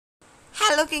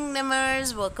Hello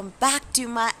Kingdomers, welcome back to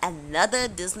my another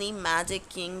Disney Magic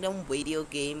Kingdom video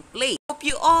game play. Hope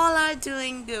you all are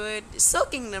doing good. So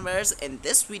Kingdomers, in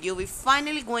this video we're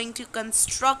finally going to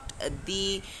construct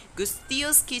the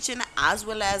Gusteau's kitchen as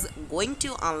well as going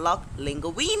to unlock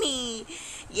Linguine.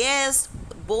 Yes,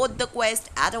 both the quest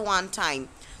at a one time.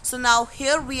 So now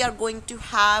here we are going to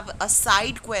have a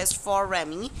side quest for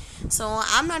Remy. So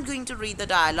I'm not going to read the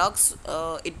dialogues.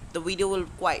 The video will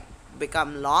quite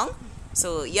become long.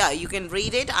 So yeah, you can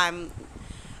read it. I'm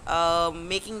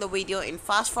making the video in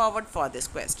fast forward for this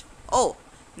quest. Oh,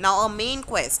 now a main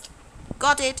quest.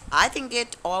 Got it. I think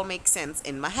it all makes sense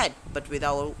in my head, but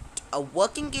without a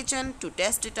working kitchen to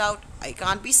test it out, I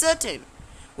can't be certain.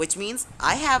 Which means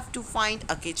I have to find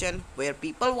a kitchen where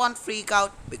people won't freak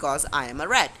out because I am a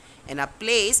rat in a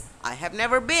place I have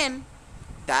never been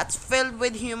that's filled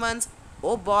with humans.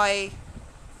 Oh boy.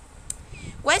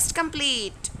 Quest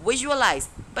complete. Visualize.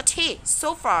 But hey,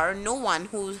 so far no one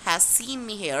who has seen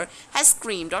me here has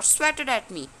screamed or sweated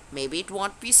at me. Maybe it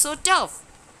won't be so tough.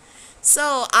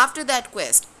 So after that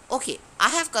quest, okay, I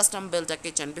have custom built a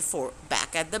kitchen before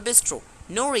back at the bistro.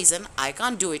 No reason I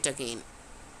can't do it again.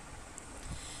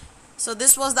 So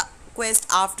this was the quest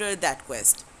after that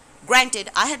quest.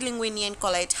 Granted, I had Linguine and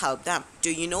Colette help them.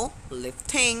 Do you know?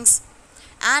 Lift things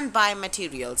and buy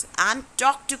materials and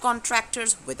talk to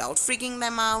contractors without freaking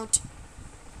them out.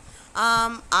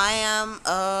 I'm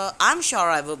sure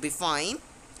I will be fine.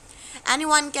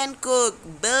 Anyone can cook,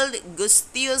 build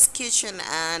Gusteau's kitchen,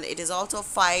 and it is also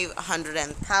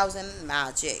 500,000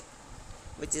 magic,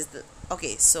 which is the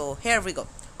okay. So here we go.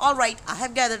 Alright, I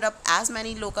have gathered up as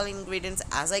many local ingredients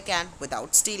as I can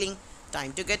without stealing.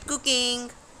 Time to get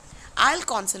cooking. I'll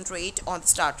concentrate on the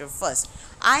starter first.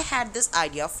 I had this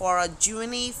idea for a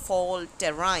Junie fall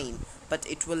terrine, but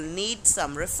it will need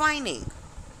some refining.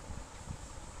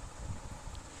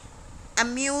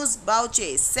 Amuse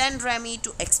Boucher, send Remy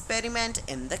to experiment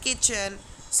in the kitchen.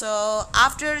 So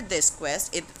after this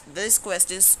quest, this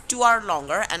quest is 2 hours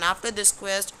longer, and after this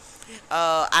quest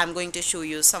I'm going to show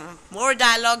you some more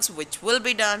dialogues which will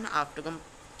be done after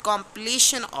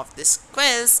completion of this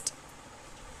quest.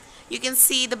 You can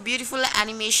see the beautiful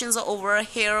animations over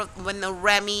here when the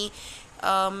Remy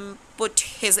put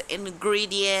his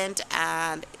ingredient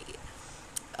and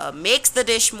makes the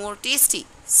dish more tasty.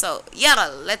 So yeah,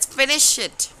 let's finish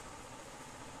it.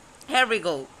 Here we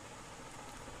go.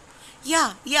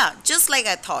 Yeah, just like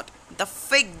I thought. The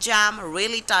fig jam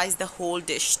really ties the whole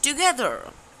dish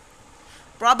together.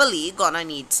 Probably gonna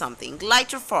need something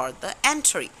lighter for the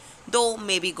entry, though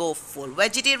maybe go full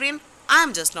vegetarian.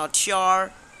 I'm just not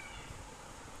sure.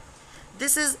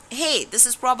 This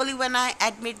is probably when I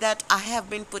admit that I have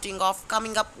been putting off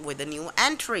coming up with a new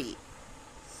entry.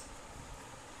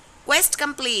 Quest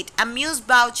complete. Amuse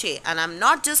Boucher, and I'm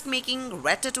not just making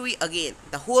ratatouille again.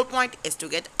 The whole point is to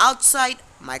get outside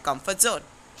my comfort zone.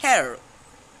 Here.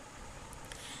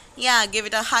 Yeah, give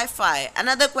it a high five.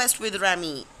 Another quest with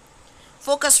Remy.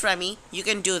 Focus, Remy, you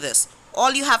can do this.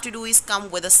 All you have to do is come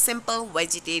with a simple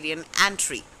vegetarian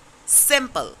entry.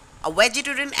 Simple. A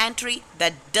vegetarian entry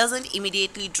that doesn't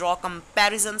immediately draw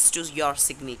comparisons to your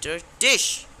signature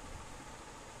dish.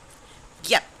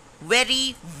 Yep,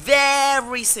 very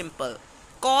simple.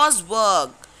 Cause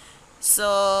work.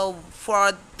 So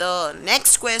for the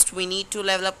next quest we need to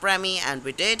level up Remy, and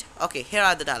we did. Okay, here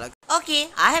are the dialogues. Okay,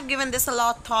 I have given this a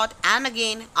lot of thought, and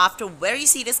again, after very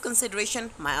serious consideration,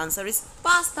 my answer is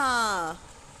pasta.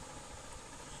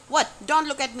 What? Don't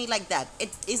look at me like that. It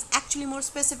is actually more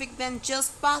specific than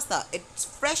just pasta. It's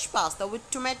fresh pasta with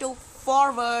tomato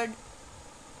forward.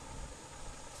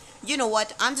 You know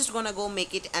what? I'm just gonna go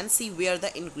make it and see where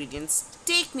the ingredients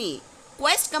take me.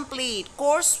 Quest complete.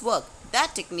 Coursework.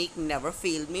 That technique never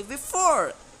failed me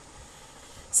before.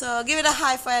 So give it a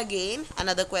high five again.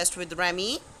 Another quest with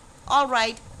Remy.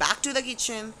 Alright, back to the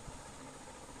kitchen.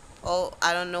 Oh,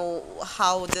 I don't know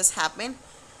how this happened.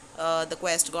 The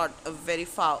quest got very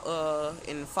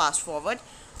in fast forward.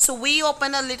 So we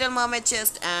opened a Little Mermaid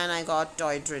chest and I got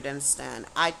toy trident stand.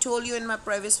 I told you in my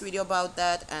previous video about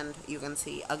that, and you can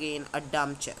see again a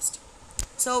dumb chest.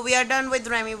 So we are done with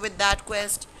Remy with that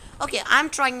quest. Okay, I'm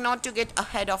trying not to get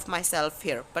ahead of myself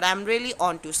here, but I'm really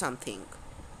onto something.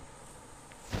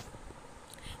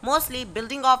 Mostly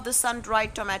building off the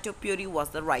sun-dried tomato puree was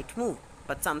the right move,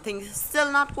 but something is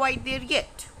still not quite there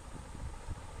yet.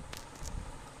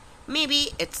 Maybe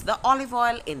it's the olive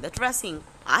oil in the dressing.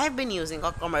 I have been using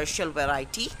a commercial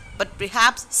variety, but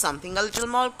perhaps something a little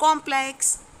more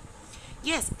complex.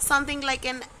 Yes, something like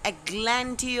an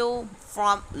Eglandio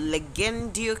from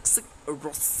Legendiux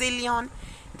Roussillon.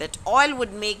 That oil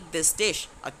would make this dish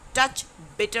a touch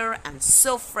bitter and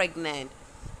so fragrant.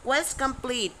 Quest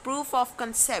complete, proof of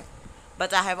concept.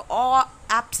 But I have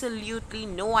absolutely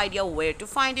no idea where to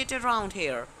find it around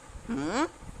here.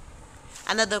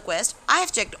 Another quest. I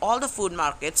have checked all the food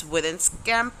markets within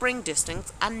scampering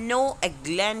distance and no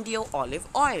Eglandio olive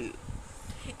oil.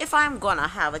 If I'm gonna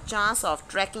have a chance of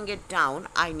tracking it down,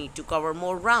 I need to cover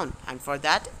more ground, and for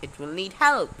that, it will need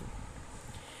help.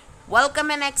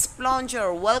 Welcome an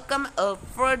ex-plunger. Welcome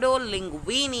Alfredo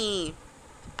Linguine.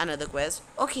 Another quest.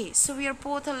 Okay, so we are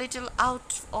both a little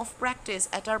out of practice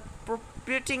at our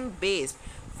proputing based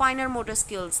finer motor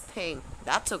skills thing.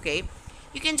 That's okay.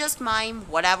 You can just mime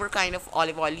whatever kind of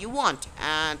olive oil you want,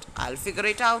 and I'll figure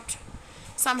it out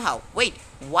somehow. Wait,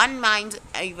 one mime's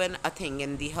even a thing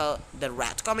in the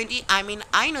rat community. I mean,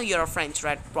 I know you're a French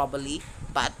rat probably,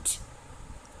 but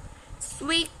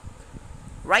sweet.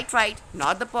 Right,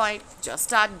 not the point. Just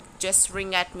start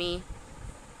gesturing at me.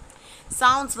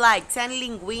 Sounds like San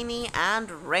Linguini and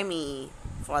Remy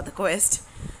for the quest.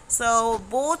 So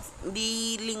both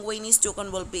the Linguini's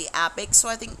token will be epic. So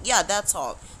I think, yeah, that's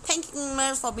all. Thank you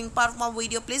Kingdomers for being part of my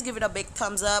video. Please give it a big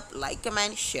thumbs up, like,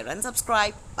 comment, share and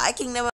subscribe. Bye Kingdom.